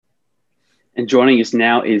And joining us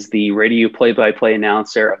now is the radio play-by-play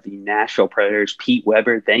announcer of the Nashville Predators, Pete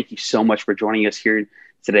Weber. Thank you so much for joining us here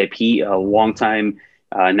today, Pete, a longtime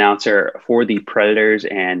announcer for the Predators.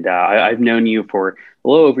 And I've known you for a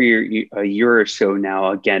little over a year or so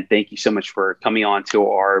now. Again, thank you so much for coming on to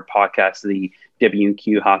our podcast, the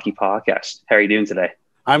W&Q Hockey Podcast. How are you doing today?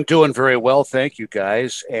 I'm doing very well, thank you,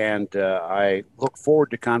 guys. And I look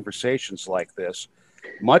forward to conversations like this.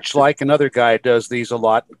 Much like another guy does these a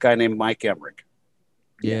lot, a guy named Mike Emrick.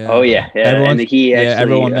 Yeah. Oh, yeah. And he actually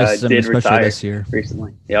everyone misses him, did especially retire this year.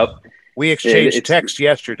 recently. Yep. We exchanged text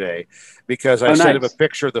yesterday because I sent him a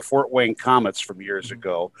picture of the Fort Wayne Komets from years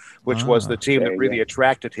ago, which was the team that really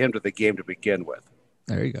attracted him to the game to begin with.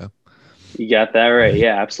 There you go. You got that right.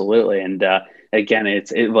 Yeah, absolutely. And again,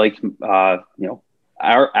 it's like,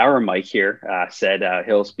 our Mike here said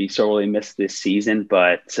he'll be sorely missed this season,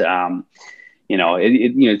 but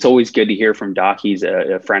it's always good to hear from Doc. He's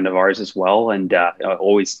a friend of ours as well, and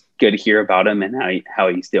always good to hear about him and how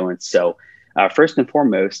he's doing. So, first and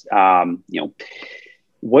foremost,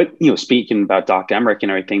 speaking about Doc Emrick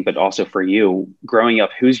and everything, but also for you growing up,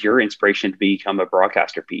 who's your inspiration to become a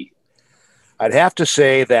broadcaster, Pete? I'd have to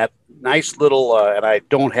say that nice little, and I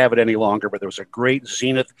don't have it any longer, but there was a great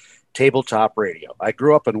Zenith tabletop radio. I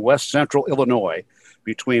grew up in West Central Illinois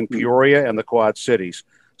between Peoria and the Quad Cities.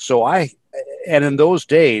 And in those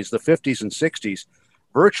days, the 50s and 60s,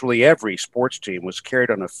 virtually every sports team was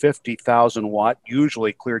carried on a 50,000 watt,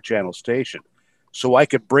 usually clear channel station. So I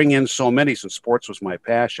could bring in so many since sports was my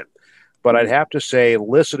passion. But I'd have to say,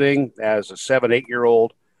 listening as a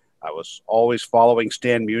 7-8-year-old, I was always following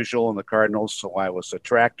Stan Musial and the Cardinals, so I was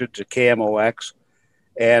attracted to KMOX.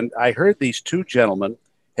 And I heard these two gentlemen,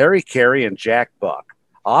 Harry Carey and Jack Buck,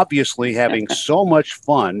 obviously having so much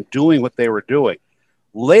fun doing what they were doing.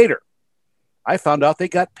 Later, I found out they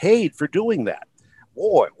got paid for doing that.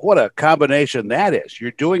 Boy, what a combination that is.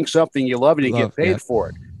 You're doing something you love and you get paid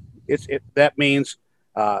for it. That means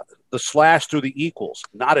the slash through the equals,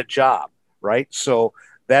 not a job, right? So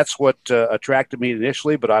that's what attracted me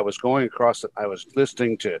initially, but I was I was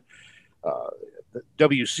listening to the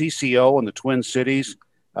WCCO in the Twin Cities,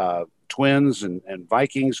 Twins and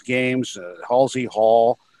Vikings games, Halsey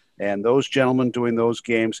Hall, and those gentlemen doing those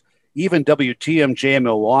games. Even WTMJ in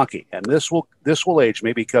Milwaukee, and this will age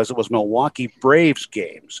me because it was Milwaukee Braves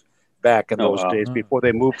games back in those days before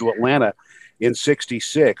they moved to Atlanta in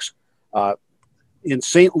 '66. In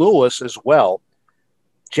St. Louis as well,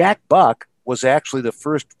 Jack Buck was actually the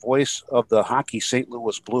first voice of the hockey St.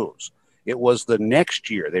 Louis Blues. It was the next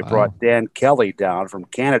year they brought Dan Kelly down from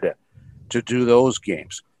Canada to do those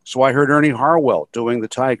games. So I heard Ernie Harwell doing the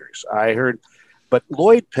Tigers. But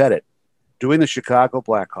Lloyd Pettit doing the Chicago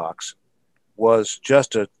Blackhawks was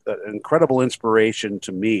just an incredible inspiration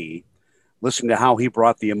to me, listening to how he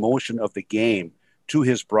brought the emotion of the game to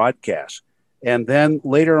his broadcast. And then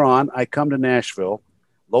later on, I come to Nashville.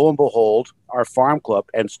 Lo and behold, our farm club,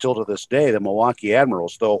 and still to this day, the Milwaukee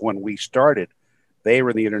Admirals, though when we started, they were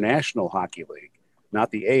in the International Hockey League, not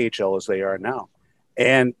the AHL as they are now.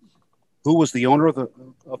 And who was the owner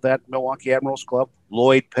of that Milwaukee Admirals club?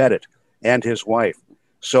 Lloyd Pettit and his wife.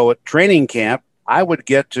 So at training camp, I would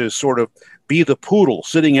get to sort of be the poodle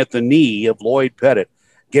sitting at the knee of Lloyd Pettit,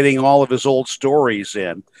 getting all of his old stories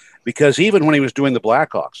in, because even when he was doing the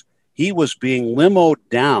Blackhawks, he was being limoed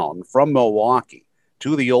down from Milwaukee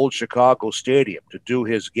to the old Chicago Stadium to do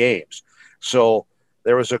his games. So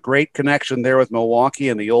there was a great connection there with Milwaukee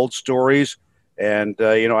and the old stories. And,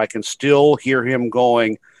 I can still hear him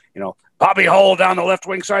going, Bobby Hull down the left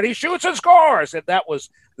wing side, he shoots and scores. And that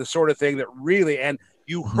was the sort of thing that really, and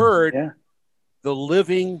you heard the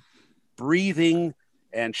living, breathing,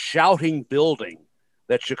 and shouting building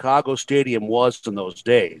that Chicago Stadium was in those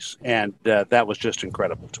days. And that was just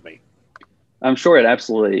incredible to me. I'm sure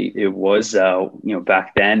it was,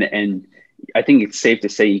 back then. And I think it's safe to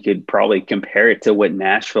say you could probably compare it to what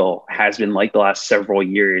Nashville has been like the last several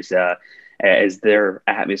years, as their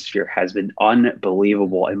atmosphere has been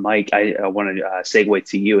unbelievable. And Mike, I want to segue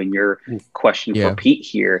to you and your question for Pete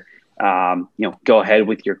here. Go ahead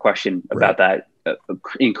with your question about that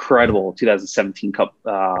incredible 2017 Cup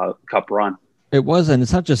run. It was, and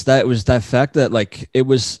it's not just that. It was that fact that it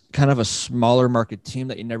was kind of a smaller market team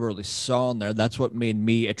that you never really saw in there. That's what made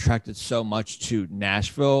me attracted so much to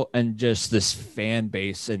Nashville and just this fan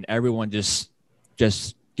base and everyone just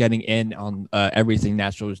getting in on everything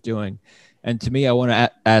Nashville was doing. And to me, I want to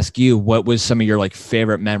ask you, what was some of your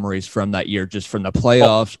favorite memories from that year, just from the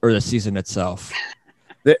playoffs or the season itself?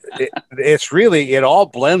 It's really, it all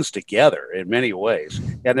blends together in many ways.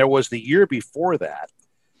 And there was the year before that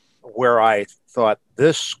where I thought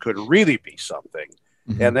this could really be something.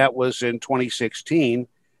 and that was in 2016,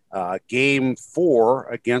 Game 4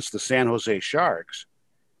 against the San Jose Sharks,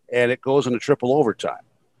 and it goes into triple overtime.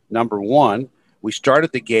 Number one, we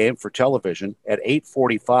started the game for television at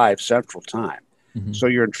 8:45 Central Time. So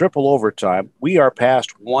you're in triple overtime. We are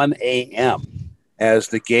past 1 a.m. as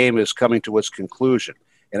the game is coming to its conclusion.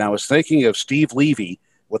 And I was thinking of Steve Levy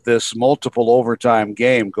with this multiple overtime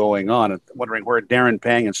game going on and wondering where Darren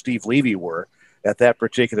Pang and Steve Levy were at that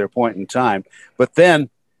particular point in time. But then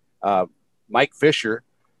Mike Fisher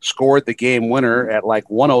scored the game winner at like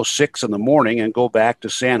 1:06 in the morning and go back to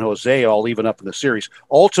San Jose, all even up in the series.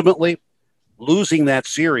 Ultimately, losing that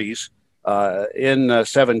series in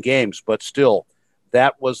 7 games, but still,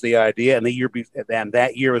 that was the idea. And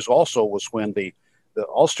that year was when the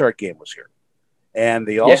All-Star game was here, and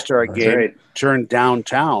the All-Star game turned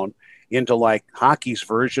downtown into like hockey's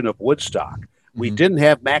version of Woodstock. We didn't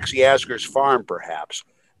have Maxie Asger's farm, perhaps,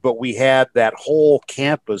 but we had that whole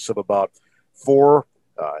campus of about 4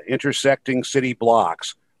 intersecting city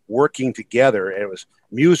blocks working together. It was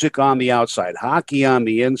music on the outside, hockey on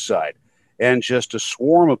the inside, and just a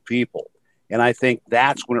swarm of people. And I think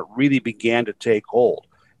that's when it really began to take hold.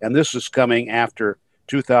 And this is coming after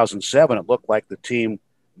 2007. It looked like the team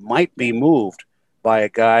might be moved by a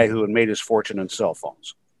guy who had made his fortune in cell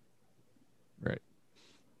phones. Right.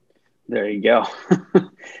 There you go.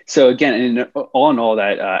 So again, in all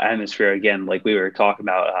that atmosphere, again, like we were talking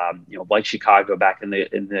about, like Chicago back in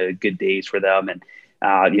the good days for them, and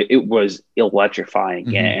it was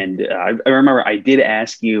electrifying. And I remember I did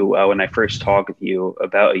ask you when I first talked with you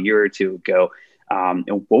about a year or two ago,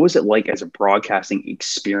 what was it like as a broadcasting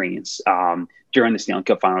experience during the Stanley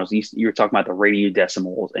Cup Finals? You were talking about the radio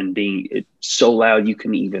decibels and being so loud you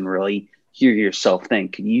couldn't even really hear yourself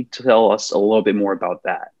think. Can you tell us a little bit more about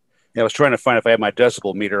that? Yeah, I was trying to find if I had my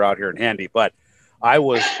decibel meter out here in handy, but I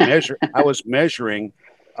was measuring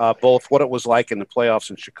both what it was like in the playoffs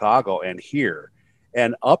in Chicago and here.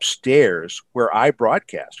 And upstairs, where I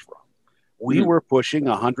broadcast from, we were pushing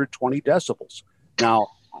 120 decibels. Now,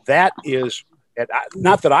 that is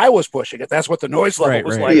not that I was pushing it. That's what the noise level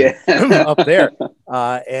was like up there.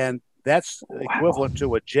 And that's equivalent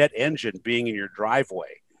to a jet engine being in your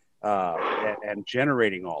driveway and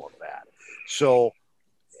generating all of that. So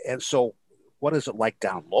what is it like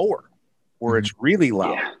down lower where it's really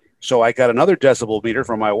loud? Yeah. So I got another decibel meter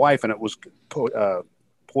from my wife, and it was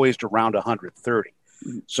poised around 130.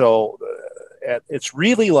 So it's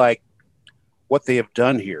really like what they have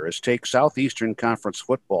done here is take Southeastern Conference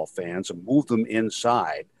football fans and move them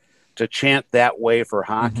inside to chant that way for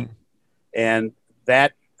hockey. And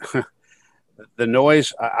that the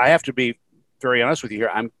noise, I have to be very honest with you here.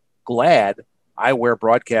 I'm glad I wear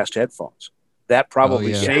broadcast headphones. That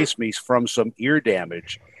probably saves me from some ear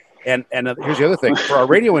damage. And here's the other thing. For our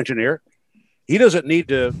radio engineer, he doesn't need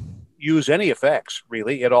to use any effects,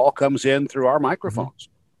 really. It all comes in through our microphones.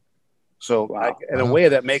 So in a way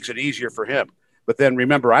that makes it easier for him. But then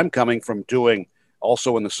remember, I'm coming from doing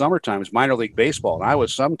also in the summer times minor league baseball. And I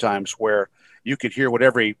was sometimes where you could hear what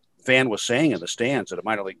every fan was saying in the stands at a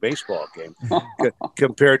minor league baseball game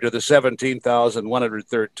compared to the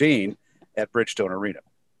 17,113 at Bridgestone Arena.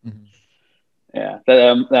 Yeah,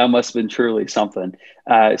 that must have been truly something.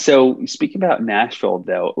 So speaking about Nashville,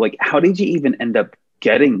 though, like how did you even end up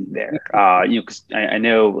getting there? Because I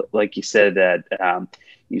know, like you said, that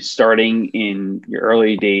you starting in your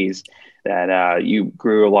early days, that you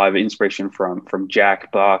grew a lot of inspiration from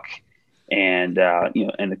Jack Buck and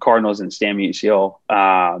and the Cardinals and Stan Musial,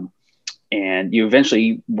 and you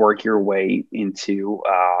eventually work your way into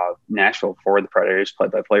Nashville for the Predators,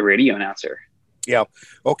 play-by-play radio announcer. Yeah.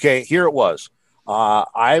 Okay. Here it was.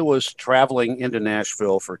 I was traveling into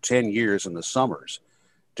Nashville for 10 years in the summers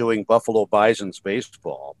doing Buffalo Bison's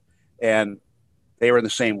baseball. And they were in the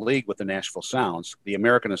same league with the Nashville Sounds, the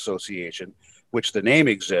American Association, which the name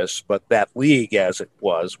exists, but that league as it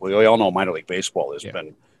was, we all know minor league baseball has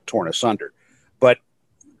been torn asunder. But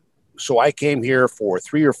so I came here for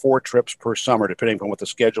 3 or 4 trips per summer, depending on what the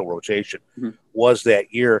schedule rotation was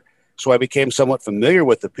that year. So I became somewhat familiar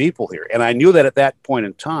with the people here. And I knew that at that point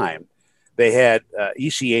in time, they had an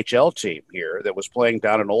ECHL team here that was playing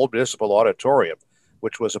down an old municipal auditorium,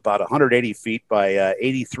 which was about 180 feet by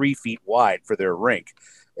 83 feet wide for their rink.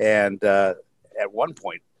 And at one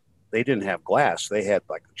point, they didn't have glass. They had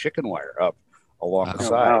like chicken wire up along the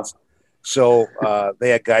sides. Wow. So they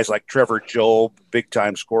had guys like Trevor Job,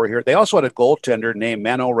 big-time scorer here. They also had a goaltender named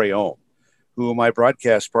Mano Rayon, who my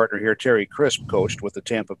broadcast partner here, Terry Crisp, coached with the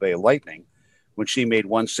Tampa Bay Lightning when she made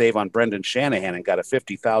one save on Brendan Shanahan and got a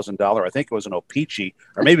 $50,000, I think it was an O-Pee-Chee,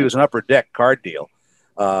 or maybe it was an Upper Deck card deal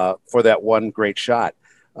for that one great shot.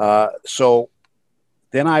 So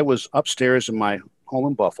then I was upstairs in my home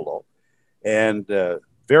in Buffalo, and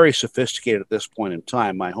very sophisticated at this point in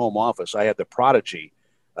time. My home office, I had the Prodigy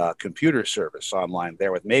computer service online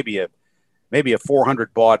there with maybe a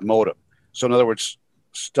 400 baud modem. So in other words,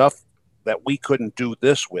 stuff that we couldn't do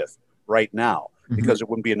this with right now because it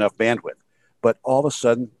wouldn't be enough bandwidth. But all of a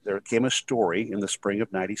sudden, there came a story in the spring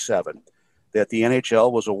of '97 that the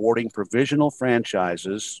NHL was awarding provisional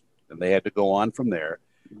franchises, and they had to go on from there,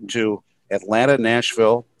 to Atlanta,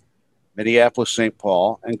 Nashville, Minneapolis, St.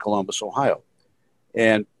 Paul, and Columbus, Ohio.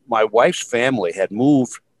 And my wife's family had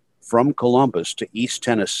moved from Columbus to East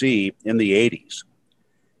Tennessee in the 80s.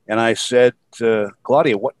 And I said to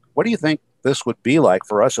Claudia, what do you think this would be like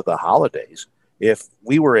for us at the holidays if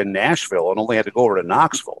we were in Nashville and only had to go over to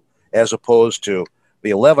Knoxville, as opposed to the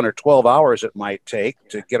 11 or 12 hours it might take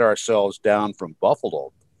to get ourselves down from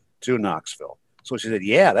Buffalo to Knoxville? So she said,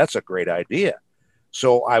 yeah, that's a great idea.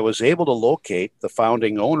 So I was able to locate the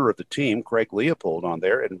founding owner of the team, Craig Leopold, on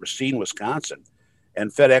there in Racine, Wisconsin,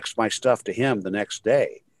 and FedExed my stuff to him the next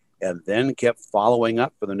day, and then kept following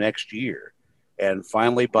up for the next year. And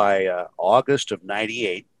finally, by August of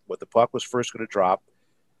 '98, when the puck was first going to drop,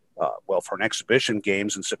 for an exhibition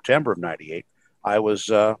games in September of '98, I was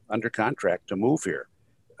under contract to move here.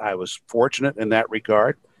 I was fortunate in that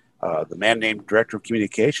regard. The man named Director of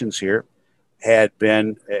Communications here had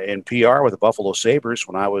been in PR with the Buffalo Sabres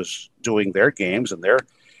when I was doing their games and their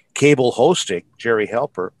cable hosting, Jerry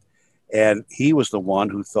Helper. And he was the one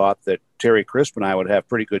who thought that Terry Crisp and I would have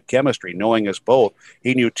pretty good chemistry, knowing us both.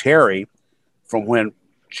 He knew Terry from when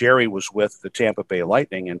Jerry was with the Tampa Bay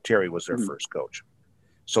Lightning and Terry was their first coach.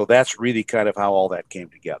 So that's really kind of how all that came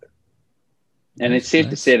together. And it's safe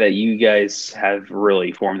to say that you guys have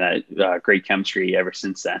really formed that great chemistry ever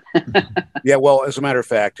since then. Yeah, well, as a matter of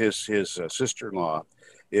fact, his sister-in-law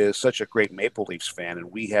is such a great Maple Leafs fan, and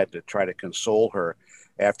we had to try to console her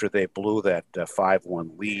after they blew that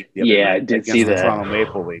 5-1 lead the other night I did against see the that. Toronto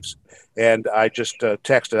Maple Leafs. And I just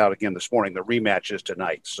texted out again this morning, the rematch is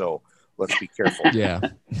tonight, so let's be careful.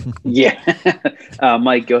 Yeah.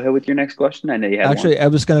 Mike, go ahead with your next question. I know you had Actually, one. I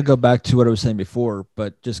was going to go back to what I was saying before,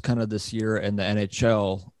 but just kind of this year in the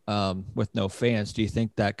NHL with no fans, do you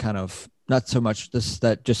think that kind of, not so much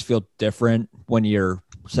that just feel different when you're,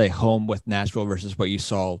 say, home with Nashville versus what you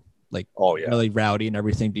saw, like really rowdy and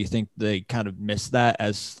everything? Do you think they kind of miss that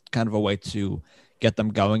as kind of a way to get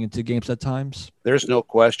them going into games at times? There's no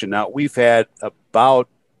question. Now, we've had about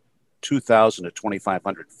 2,000 to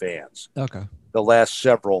 2,500 fans the last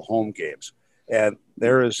several home games. And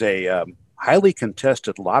there is a highly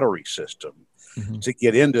contested lottery system to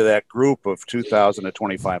get into that group of 2,000 to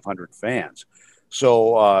 2,500 fans.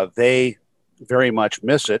 So they very much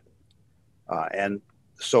miss it. And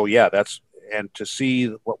so, yeah, and to see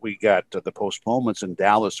what we got, the postponements in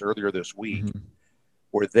Dallas earlier this week,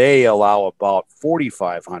 where they allow about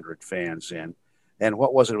 4,500 fans in. And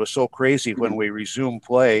what was it? It was so crazy when we resumed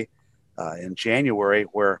play in January,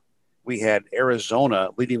 where we had Arizona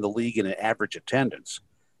leading the league in an average attendance.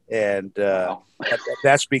 And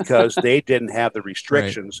that's because they didn't have the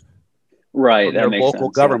restrictions from their local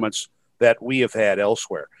governments that we have had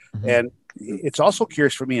elsewhere. And it's also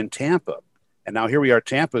curious for me in Tampa. And now here we are,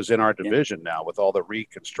 Tampa's in our division now with all the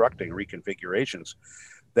reconfigurations,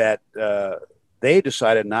 that they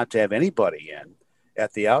decided not to have anybody in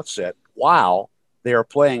at the outset while they are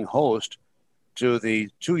playing host to the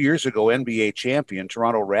 2 years ago NBA champion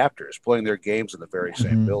Toronto Raptors, playing their games in the very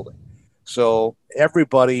same building. So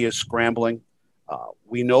everybody is scrambling.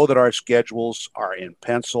 We know that our schedules are in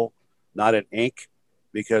pencil, not in ink,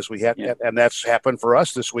 because we have, and that's happened for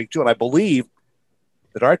us this week too. And I believe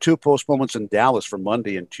that our two postponements in Dallas for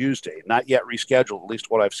Monday and Tuesday, not yet rescheduled, at least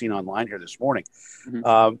what I've seen online here this morning,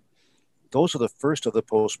 those are the first of the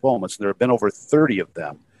postponements. And there have been over 30 of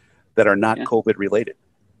them that are not COVID related.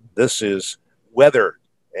 This is weather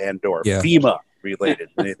and or FEMA related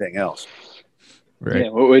than anything else. Right. Yeah,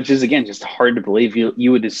 which is, again, just hard to believe.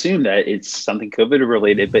 You would assume that it's something COVID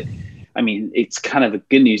related, but I mean, it's kind of a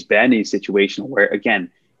good news, bad news situation where,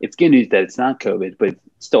 again, it's good news that it's not COVID, but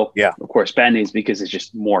still, of course, bad news because it's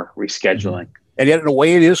just more rescheduling. And yet, in a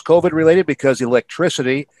way, it is COVID related because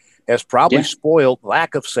electricity has probably spoiled,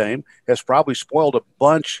 lack of same, has probably spoiled a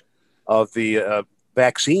bunch of the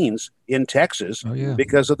vaccines in Texas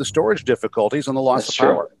because of the storage difficulties and the loss of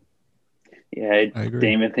power. Yeah, I didn't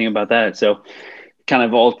even think about that. So kind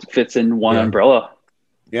of all fits in one umbrella.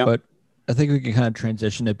 Yeah. But I think we can kind of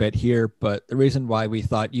transition a bit here. But the reason why we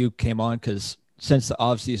thought you came on, because since the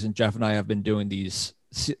off season, Jeff and I have been doing these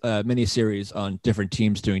mini series on different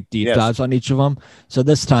teams, doing deep dives on each of them. So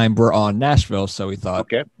this time we're on Nashville. So we thought,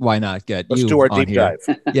 why not get Let's you do our on deep here?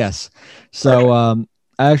 dive. Yes. So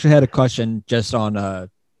I actually had a question just on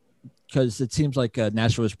because it seems like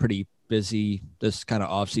Nashville was pretty busy this kind of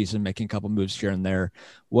offseason, making a couple moves here and there.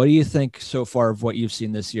 What do you think so far of what you've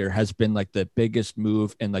seen this year has been like the biggest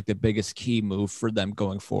move and like the biggest key move for them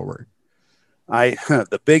going forward?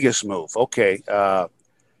 The biggest move. Okay.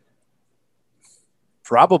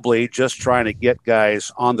 Probably just trying to get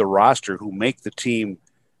guys on the roster who make the team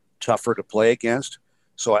tougher to play against.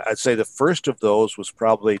 So I'd say the first of those was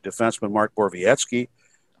probably defenseman Mark Borowiecki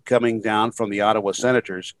coming down from the Ottawa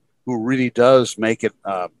Senators, who really does make it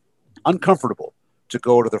uncomfortable to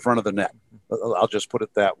go to the front of the net. I'll just put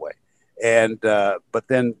it that way. And but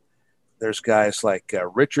then there's guys like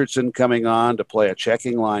Richardson coming on to play a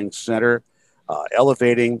checking line center,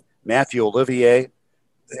 elevating Matthew Olivier.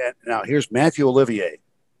 And now here's Matthew Olivier.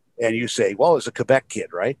 And you say, well, he's a Quebec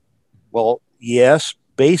kid, right? Well, yes,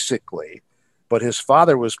 basically. But his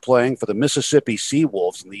father was playing for the Mississippi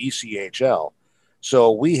Seawolves in the ECHL.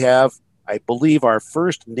 So we have, I believe, our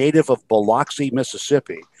first native of Biloxi,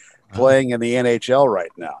 Mississippi, playing in the NHL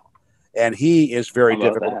right now. And he is very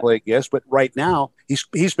difficult to play against. But right now,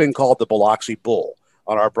 he's been called the Biloxi Bull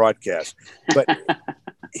on our broadcast. But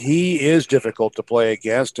he is difficult to play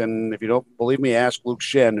against. And if you don't believe me, ask Luke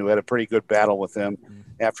Shen, who had a pretty good battle with him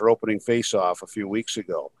after opening faceoff a few weeks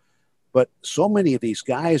ago. But so many of these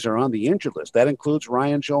guys are on the injured list. That includes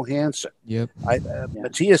Ryan Johansson. Yep.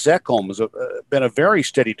 Matthias Ekholm has been a very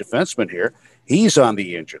steady defenseman here. He's on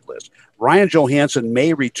the injured list. Ryan Johansson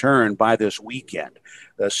may return by this weekend.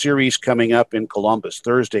 The series coming up in Columbus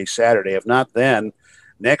Thursday, Saturday. If not, then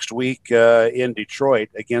next week in Detroit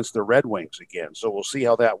against the Red Wings again. So we'll see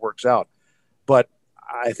how that works out. But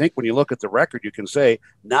I think when you look at the record, you can say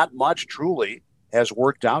not much truly has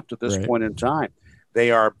worked out to this point in time.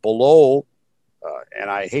 They are below, and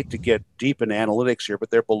I hate to get deep in analytics here, but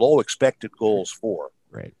they're below expected goals for.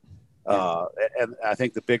 Right. And I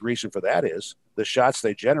think the big reason for that is the shots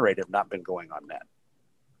they generate have not been going on net.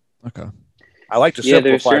 Okay. I like to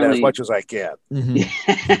simplify that as much as I can.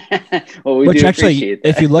 Mm-hmm. Well, which actually,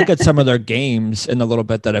 if you look at some of their games in a little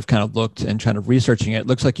bit that I've kind of looked and trying to researching it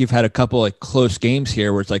looks like you've had a couple like close games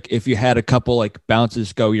here where it's like if you had a couple like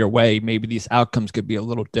bounces go your way, maybe these outcomes could be a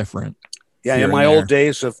little different. Yeah, in my old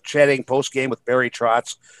days of chatting post-game with Barry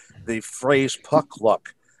Trotz, the phrase puck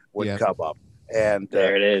luck would come up. And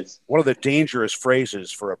there it is. One of the dangerous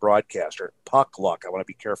phrases for a broadcaster, puck luck. I want to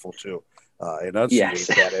be careful to enunciate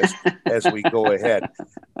that as we go ahead.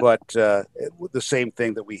 But the same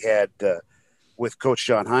thing that we had with Coach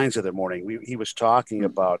John Hines the other morning. He was talking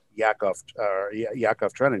about Yakov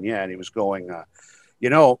Trenin, and he was going,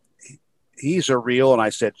 he's a real, and I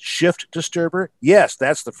said, shift disturber? Yes,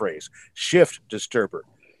 that's the phrase, shift disturber,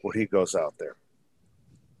 when he goes out there.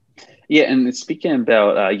 Yeah, and speaking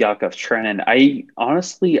about Yakov Trenin, I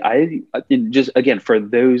just, again, for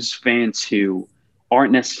those fans who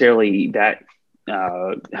aren't necessarily that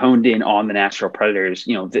honed in on the Nashville Predators,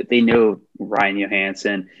 they know Ryan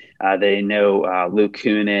Johansson, they know Luke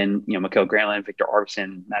Kunin, Mikael Granlund, Victor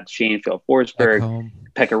Arvidsson, Matt Shane, Phil Forsberg,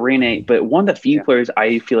 Pekka Rinne. But one of the few players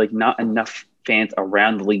I feel like not enough fans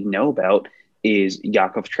around the league know about is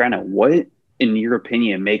Yakov Trenin. What, in your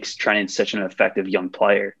opinion, makes Trenin such an effective young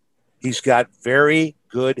player? He's got very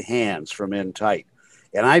good hands from in tight.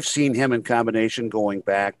 And I've seen him in combination going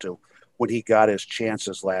back to when he got his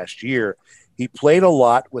chances last year. He played a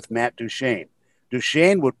lot with Matt Duchene.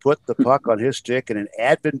 Duchene would put the puck on his stick in an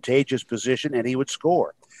advantageous position, and he would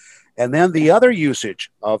score. And then the other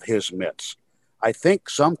usage of his mitts. I think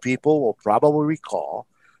some people will probably recall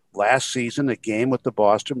last season a game with the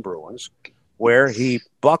Boston Bruins where he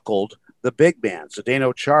buckled the big man,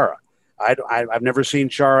 Zdeno Chara. I've never seen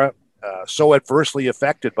Chara so adversely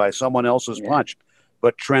affected by someone else's punch.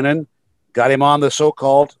 But Trenin got him on the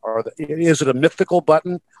so-called, is it a mythical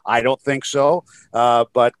button? I don't think so.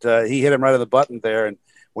 But he hit him right on the button there. And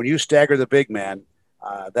when you stagger the big man,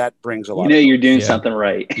 that brings a lot. You're doing something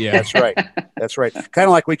right. Yeah, that's right. That's right. Kind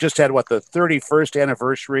of like we just had the 31st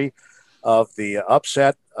anniversary of the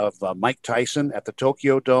upset of Mike Tyson at the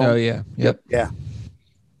Tokyo Dome. Oh yeah. Yep. Yeah.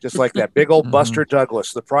 Just like that big old Buster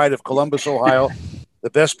Douglas, the pride of Columbus, Ohio, the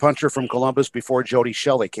best puncher from Columbus before Jody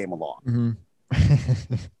Shelley came along.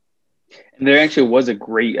 And there actually was a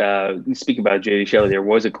great, speak about Jody Shelley, there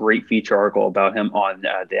was a great feature article about him on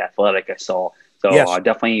The Athletic I saw. So I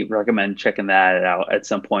definitely recommend checking that out at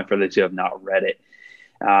some point for those who have not read it.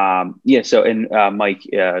 Mike,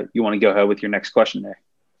 you want to go ahead with your next question there?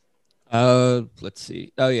 Let's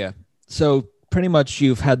see. Oh, yeah. So pretty much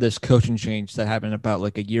you've had this coaching change that happened about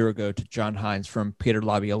like a year ago to John Hines from Peter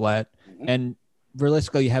Laviolette. And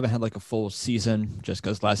realistically, you haven't had like a full season just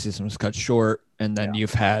because last season was cut short, and then you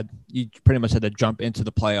pretty much had to jump into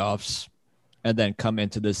the playoffs and then come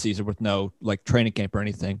into this season with no like training camp or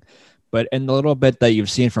anything. But in the little bit that you've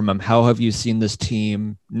seen from him, how have you seen this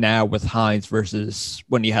team now with Hines versus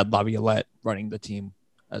when you had Laviolette running the team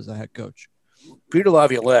as a head coach? Peter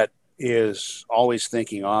Laviolette is always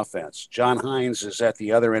thinking offense. John Hines is at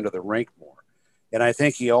the other end of the rink more. And I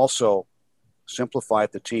think he also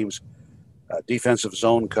simplified the team's defensive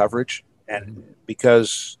zone coverage. And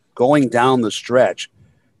because going down the stretch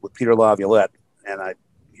with Peter Laviolette, and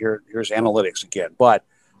here's analytics again, but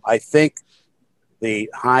I think the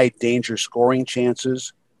high danger scoring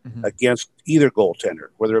chances against either goaltender,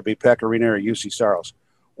 whether it be Pecorino or UC Saros,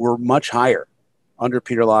 were much higher under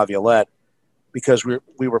Peter Laviolette because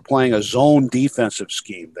we were playing a zone defensive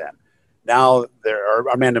scheme then. Now there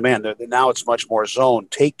are man-to-man. Now it's much more zone.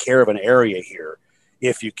 Take care of an area here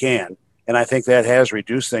if you can. And I think that has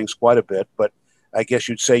reduced things quite a bit. But I guess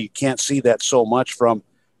you'd say you can't see that so much from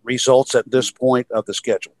results at this point of the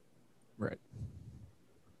schedule. Right.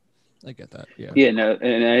 I get that. Yeah. Yeah. No,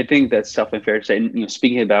 and I think that's definitely fair to say. And,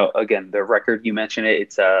 speaking about, again, the record, you mentioned it,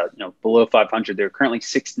 it's below 500. They're currently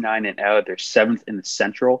 6-9 and out. They're 7th in the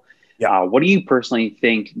Central. Yeah. What do you personally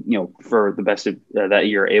think, for the best of, that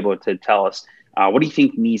you're able to tell us, what do you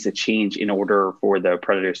think needs to change in order for the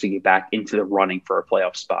Predators to get back into the running for a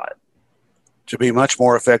playoff spot? To be much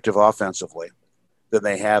more effective offensively than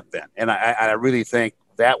they have been. And I really think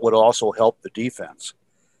that would also help the defense.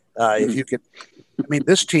 If you could,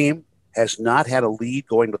 this team has not had a lead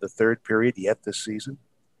going to the third period yet this season.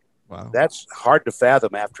 Wow. That's hard to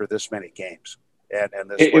fathom after this many games. And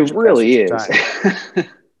it really is.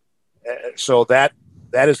 So that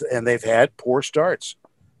is, and they've had poor starts.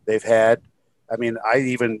 They've had, I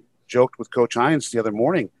even joked with Coach Hines the other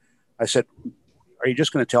morning. I said, are you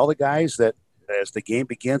just going to tell the guys that as the game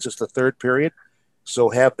begins, it's the third period? So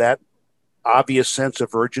have that obvious sense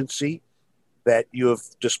of urgency that you have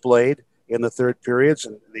displayed in the third periods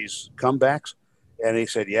and these comebacks. And he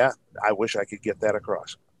said, yeah, I wish I could get that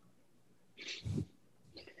across.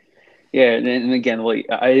 Yeah. And again,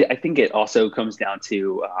 I think it also comes down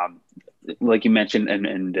to, like you mentioned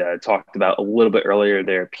and talked about a little bit earlier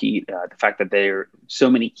there, Pete, the fact that there are so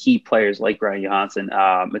many key players like Ryan Johansson,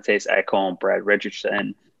 Mattias Ekholm, Brad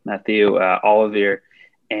Richardson, Matthew Olivier,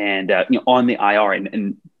 and on the IR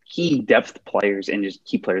and key depth players and just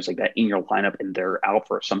key players like that in your lineup, and they're out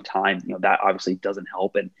for some time. That obviously doesn't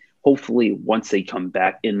help. And hopefully once they come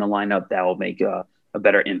back in the lineup, that will make a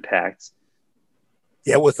better impact.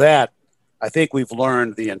 Yeah, with that, I think we've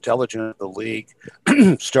learned the intelligence of the league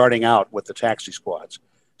starting out with the taxi squads.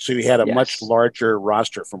 So you had a much larger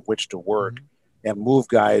roster from which to work and move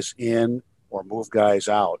guys in or move guys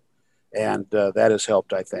out. And that has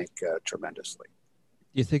helped, I think, tremendously.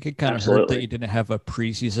 Do you think it kind of hurt that you didn't have a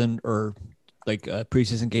preseason or like a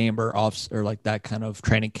preseason game or like that kind of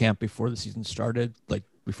training camp before the season started, like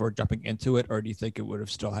before jumping into it? Or do you think it would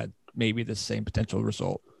have still had maybe the same potential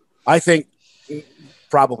result? I think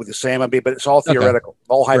probably the same. But it's all theoretical,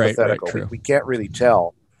 all hypothetical. Right, we can't really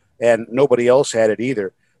tell. And nobody else had it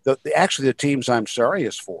either. Actually, the teams I'm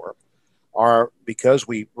sorriest for are, because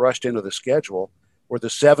we rushed into the schedule, were the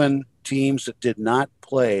 7 teams that did not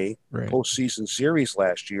play postseason series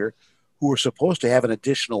last year, who were supposed to have an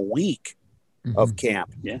additional week of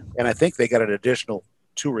camp. Yeah. And I think they got an additional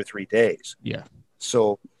 2 or 3 days. Yeah.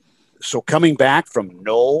 So coming back from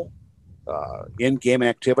no in-game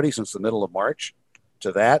activity since the middle of March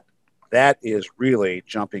to that is really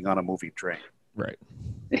jumping on a moving train. Right.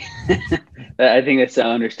 I think that's the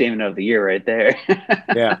understatement of the year right there.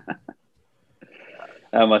 Yeah.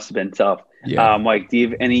 That must have been tough. Yeah. Mike, do you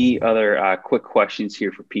have any other quick questions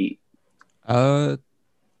here for Pete? Not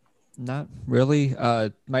really.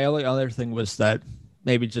 My only other thing was that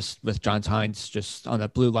maybe just with John Hines, just on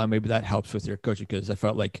that blue line, maybe that helps with your coaching, because I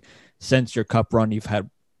felt like since your cup run, you've had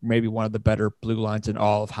maybe one of the better blue lines in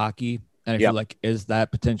all of hockey. And I feel like, is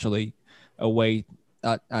that potentially a way,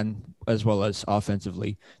 and as well as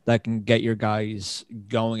offensively, that can get your guys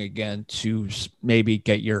going again to maybe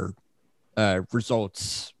get your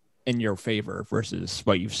results in your favor versus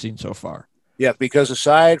what you've seen so far? Yeah, because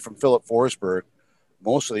aside from Philip Forsberg,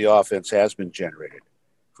 most of the offense has been generated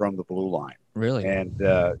from the blue line. Really? And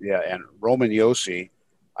and Roman Josi,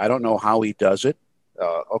 I don't know how he does it.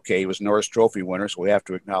 Okay, he was Norris Trophy winner, so we have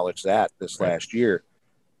to acknowledge that this last year.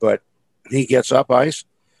 But he gets up ice,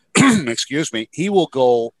 excuse me, he will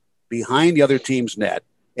go behind the other team's net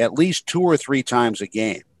at least 2 or 3 times a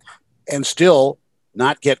game and still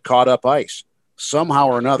not get caught up ice. Somehow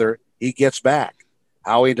or another, he gets back.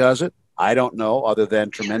 How he does it, I don't know, other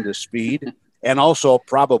than tremendous speed and also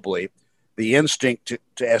probably the instinct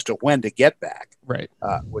as to when to get back, Right.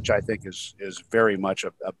 Which I think is very much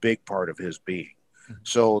a big part of his being.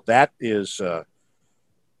 So that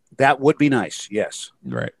would be nice. Yes.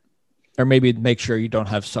 Right. Or maybe make sure you don't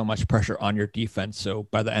have so much pressure on your defense. So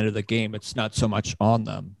by the end of the game, it's not so much on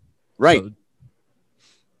them. Right.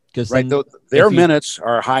 Because their minutes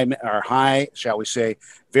are high, shall we say,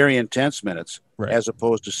 very intense minutes, right. as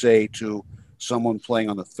opposed to, say, to someone playing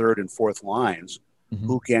on the third and fourth lines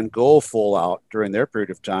who can go full out during their period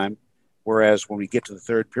of time. Whereas when we get to the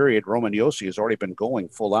third period, Roman Josi has already been going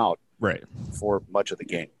full out for much of the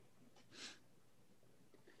game.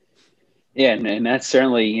 Yeah, and that's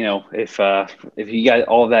certainly, if you got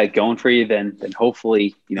all of that going for you, then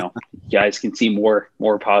hopefully, you guys can see more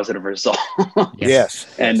positive results. Yes.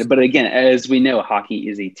 But again, as we know, hockey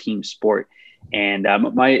is a team sport. And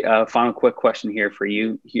my final quick question here for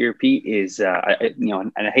you here, Pete, is,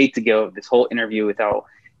 and I hate to go this whole interview without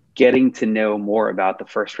getting to know more about the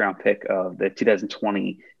first round pick of the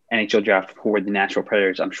 2020 NHL draft for the Nashville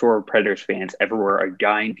Predators. I'm sure Predators fans everywhere are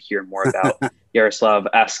dying to hear more about Yaroslav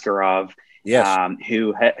Askarov,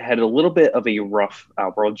 who had a little bit of a rough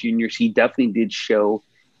World Juniors. He definitely did show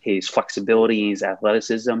his flexibility and his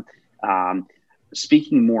athleticism.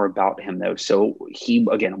 Speaking more about him, though, so he,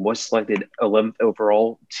 again, was selected 11th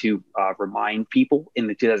overall to remind people in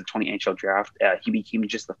the 2020 NHL draft. He became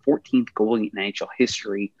just the 14th goalie in NHL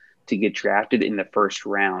history to get drafted in the first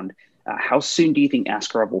round. How soon do you think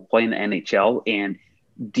Askarov will play in the NHL? And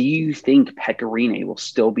do you think Pekka Rinne will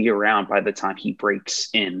still be around by the time he breaks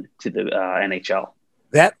into the NHL?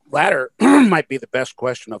 That latter might be the best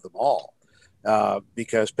question of them all,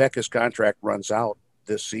 because Pekka's contract runs out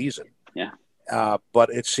this season. Yeah. But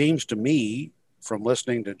it seems to me, from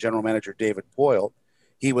listening to General Manager David Poile,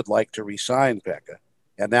 he would like to re-sign Pekka.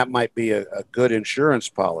 And that might be a good insurance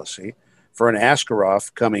policy for an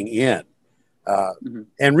Askarov coming in.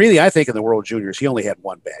 And really, I think in the World Juniors, he only had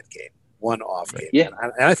one bad game, one off game. Yeah.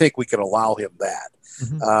 And I think we can allow him that.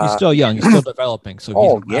 He's still young. He's still developing.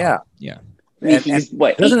 So yeah. Yeah. I mean, he's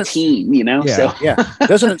 18, Yeah, yeah.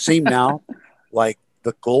 Doesn't it seem now like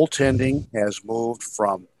the goaltending has moved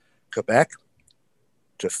from Quebec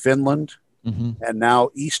to Finland and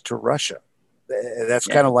now east to Russia? That's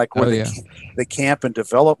kind of like where the camp and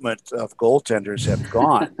development of goaltenders have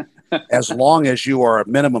gone. As long as you are a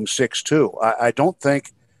minimum 6'2", I don't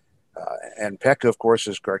think. And Pekka, of course,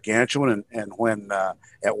 is gargantuan. And when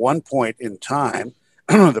at one point in time,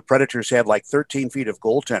 the Predators had like 13 feet of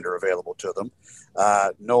goaltender available to them.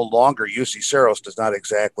 No longer, UC Saros does not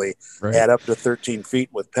exactly add up to 13 feet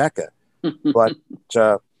with Pekka. But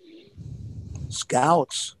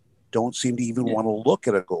scouts don't seem to even want to look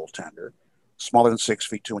at a goaltender smaller than 6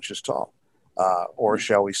 feet 2 inches tall, or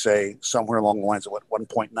shall we say somewhere along the lines of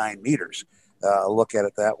 1.9 meters. Look at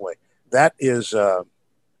it that way. That is the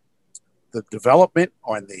development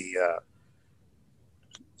on the,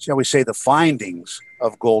 shall we say, the findings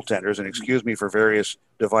of goaltenders. And excuse me for various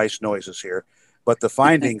device noises here, but the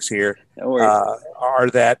findings here are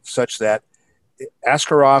that such that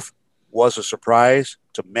Askarov was a surprise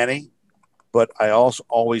to many. But I also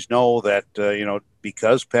always know that,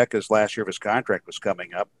 because Pekka's last year of his contract was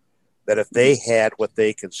coming up, that if they had what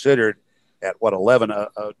they considered at 11, a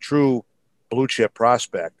true blue chip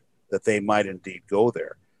prospect, that they might indeed go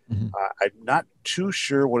there. I'm not too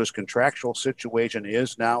sure what his contractual situation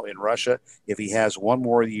is now in Russia, if he has one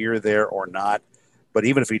more year there or not. But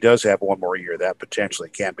even if he does have one more year, that potentially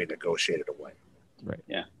can be negotiated away. Right.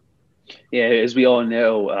 Yeah. Yeah, as we all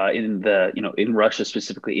know, in Russia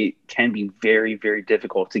specifically, it can be very, very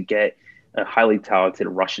difficult to get a highly talented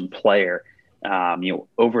Russian player,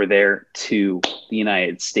 over there to the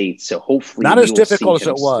United States. So hopefully, not as difficult as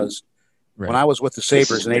it was when I was with the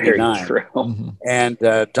Sabres in '89, and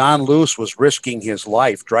Don Luce was risking his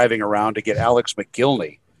life driving around to get Alex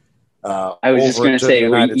McGillney. I was just going to say,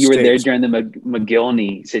 you were there during the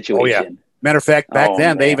McGillney situation. Oh yeah. Matter of fact, back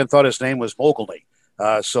then they even thought his name was Mogilny.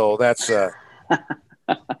 So that's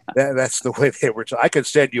that's the way they were. I could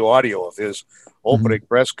send you audio of his opening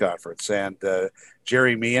press conference, and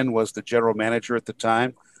Jerry Meehan was the general manager at the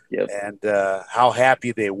time, and how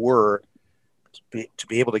happy they were to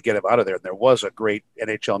be able to get him out of there. And there was a great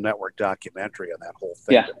NHL Network documentary on that whole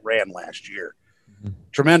thing that ran last year.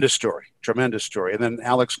 Tremendous story. And then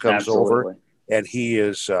Alex comes over, and he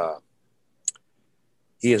is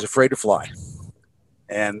afraid to fly,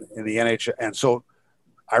 and in the NHL, and so.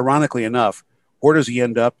 Ironically enough, where does he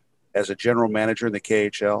end up as a general manager in the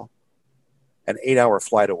KHL? An 8-hour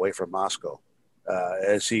flight away from Moscow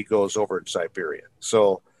as he goes over in Siberia.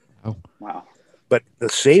 So, wow. But the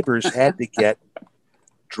Sabres had to get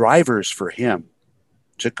drivers for him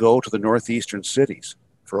to go to the northeastern cities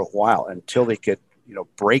for a while until they could,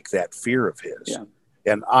 break that fear of his. Yeah.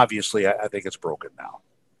 And obviously, I think it's broken now.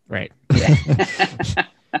 Right. Yeah.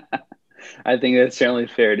 I think that's certainly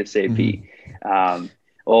fair to say, Pete.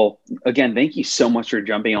 Well, again, thank you so much for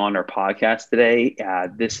jumping on our podcast today.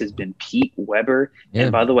 This has been Pete Weber. Yeah.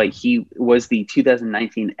 And by the way, he was the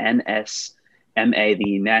 2019 NSMA,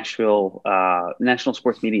 the National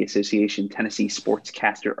Sports Media Association Tennessee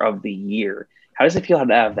Sportscaster of the Year. How does it feel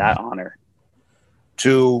to have that honor?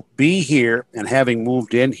 To be here and having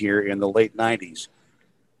moved in here in the late 90s,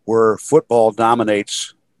 where football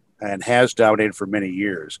dominates and has dominated for many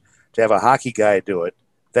years, to have a hockey guy do it,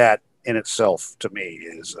 that in itself, to me,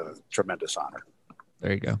 is a tremendous honor.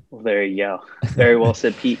 There you go. Well, there you go. Very well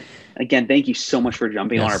said, Pete. Again, thank you so much for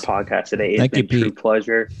jumping on our podcast today. It's been a true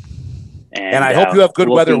pleasure. And I hope you have good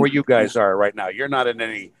weather where you guys are right now. You're not in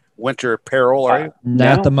any winter peril, are you?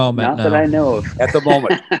 Not at the moment. Not that I know of. At the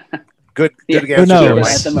moment. Good answer there,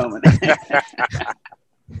 at the moment.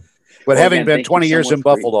 But having been 20 years in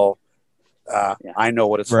Buffalo, I know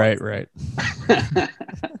what it's like. Right.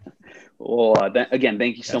 Well, again,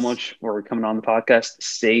 thank you so much for coming on the podcast.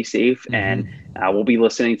 Stay safe, and we'll be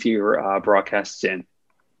listening to your broadcast soon.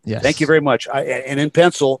 Yes. Thank you very much. And in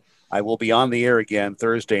pencil, I will be on the air again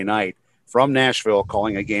Thursday night from Nashville,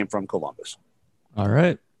 calling a game from Columbus. All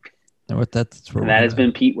right. And with that, that has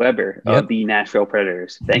been Pete Weber of the Nashville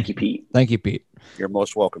Predators. Thank you, Pete. Thank you, Pete. You're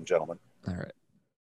most welcome, gentlemen. All right.